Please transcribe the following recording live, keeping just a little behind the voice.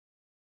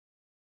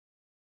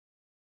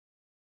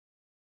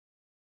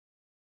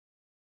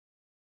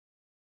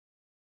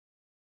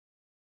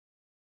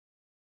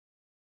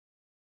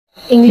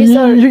English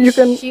or you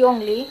can. she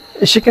only?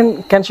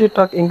 Can she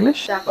talk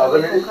English? My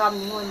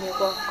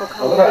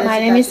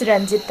name is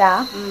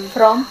Ranjitha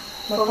from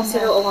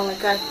Siro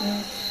Owangakai.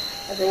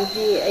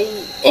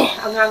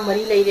 Angang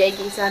Mari lady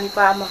Isani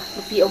Pama,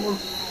 Lupi Omum.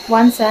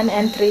 1 son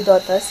and 3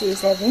 daughters she is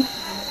having.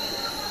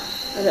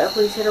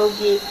 Aku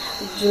Sirogi,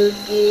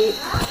 Julgi,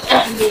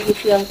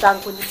 Yang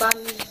Tangkun Pan,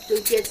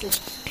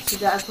 Dukes.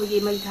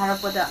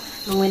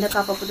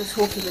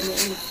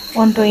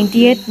 On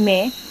 28th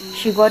May,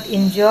 she got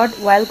injured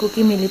while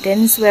Kuki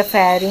militants were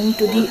firing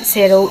to the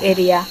Sero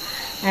area,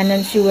 and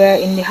then she were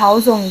in the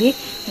house only,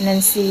 and then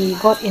she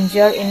got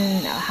injured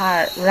in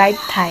her right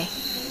thigh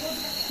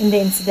in the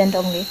incident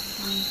only.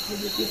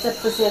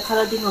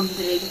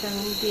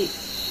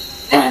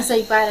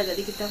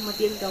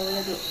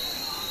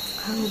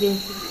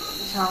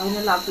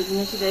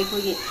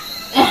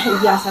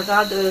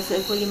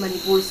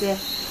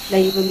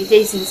 Manipur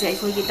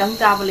tang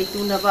taba like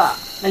tunaba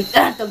like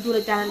tamtu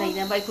like tana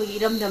like by ko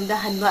iram dam da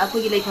hanba ako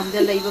like hamda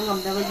like ngam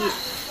da bagi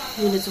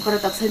yun su khara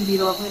taksan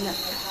biro khoina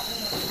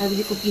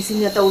habidi ko kising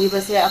na tawi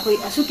ba se ako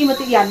asuki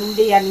mati yaning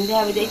de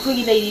habidi ko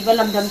gi lai ba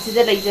lam dam si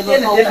da lai jaba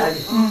ko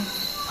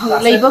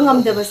lai ba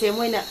ngam da ba se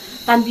moina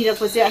tan birak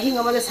ko se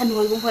ahinga ma da san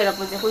hoi gum phoira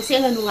ko se ko se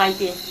nga nungai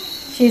te.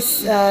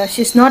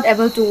 She's not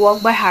able to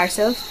walk by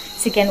herself.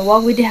 She can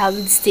walk with the help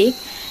of the stick.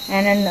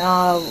 And then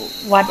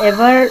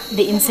whatever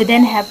the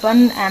incident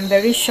happened, I'm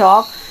very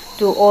shocked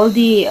to all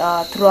the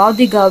throughout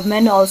the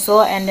government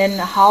also, and then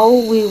how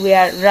we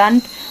were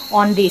run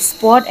on the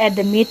spot at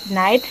the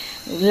midnight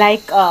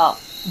like a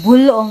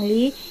bull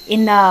only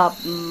in a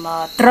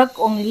truck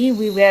only.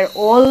 We were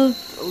all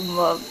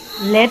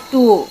led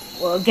to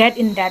get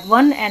in that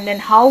one, and then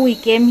how we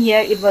came here,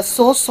 it was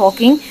so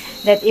shocking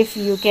that if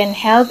you can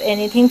help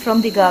anything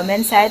from the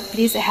government side,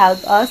 please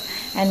help us.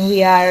 And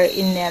we are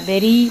in a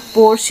very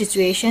poor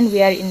situation,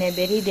 we are in a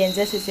very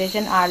dangerous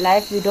situation. Our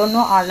life, we don't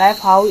know our life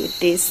how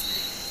it is.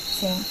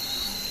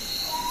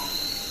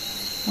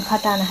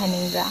 Khatana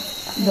haningra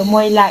do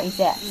moi la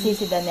ise si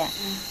sidane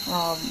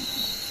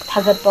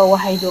thagat pa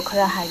wahai do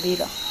khara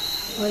haibiro.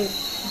 Hoi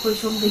ko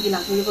som de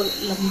gila ko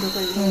lam do ko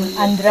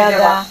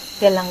Andhra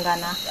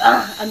Telangana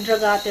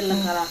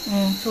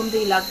som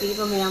de la ki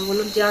ba mayam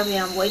bolum jar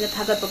mayam boina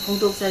thagat pa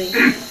phongtok sari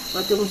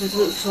matung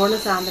su sorna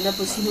samana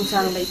pusi nu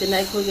sang lai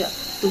dana ko ya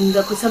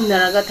tunda kusam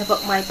naraga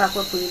thapak mai pa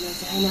ko puri na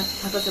haina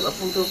thagat pa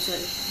phongtok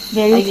sari.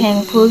 Very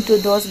thankful to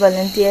those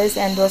volunteers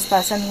and those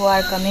persons who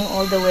are coming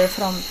all the way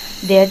from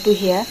there to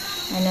here,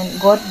 and then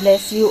God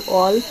bless you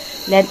all.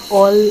 Let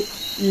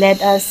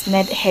us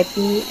make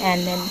happy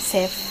and then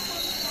safe.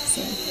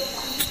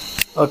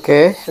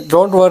 Okay,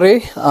 don't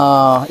worry.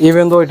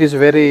 Even though it is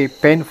very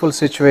painful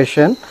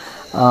situation,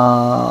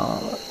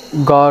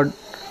 God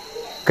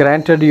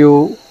granted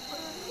you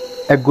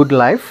a good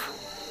life.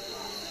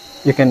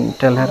 You can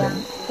tell her.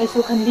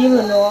 Kaisu khandi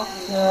no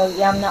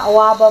yamna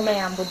awaba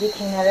mayam budi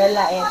thingnare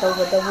la e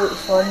tawbadabu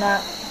isorna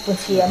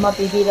punsi ama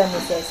pibira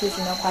mise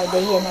sisina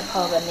khwaidai hena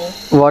phagani.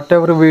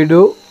 Whatever we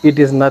do, it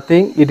is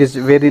nothing. It is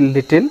very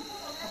little.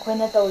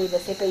 Khoina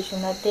tawribase kaisu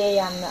nate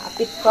yamna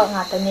apikpa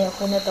ngatane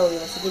khoina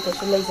tawribase di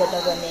kaisu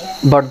leijadabane.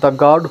 But the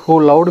God who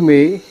loved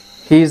me,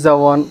 He is the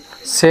one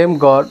same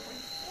God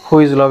who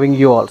is loving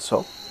you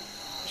also.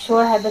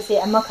 Ishwar habase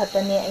ama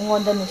khatane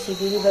ingonda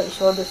nusibiriba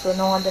ishwar do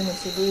no onda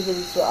nusibiriba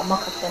so ama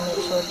khatane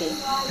ishwar de.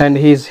 And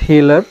He is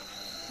healer.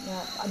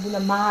 Aduna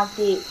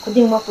mahati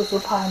khudingma pusu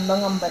phahanba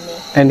ngambane.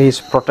 And He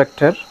is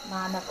protector.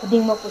 Mana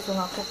khudingma pusu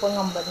ngakoppa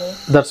ngambane.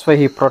 That's why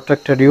He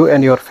protected you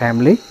and your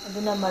family.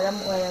 Aduna maram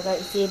oiraga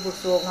ise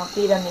busu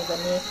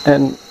ngapiramibane.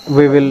 And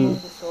we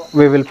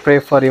will pray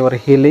for your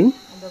healing.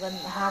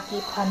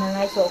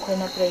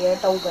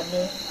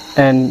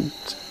 And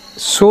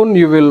soon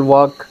you will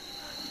walk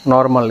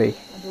normally.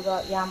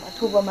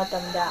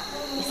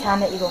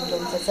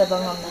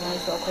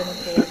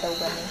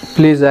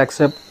 Please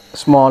accept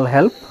small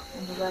help.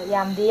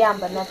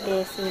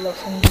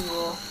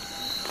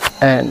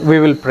 And we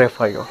will pray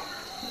for you.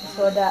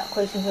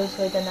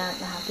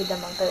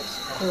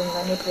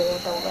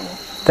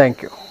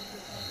 Thank you.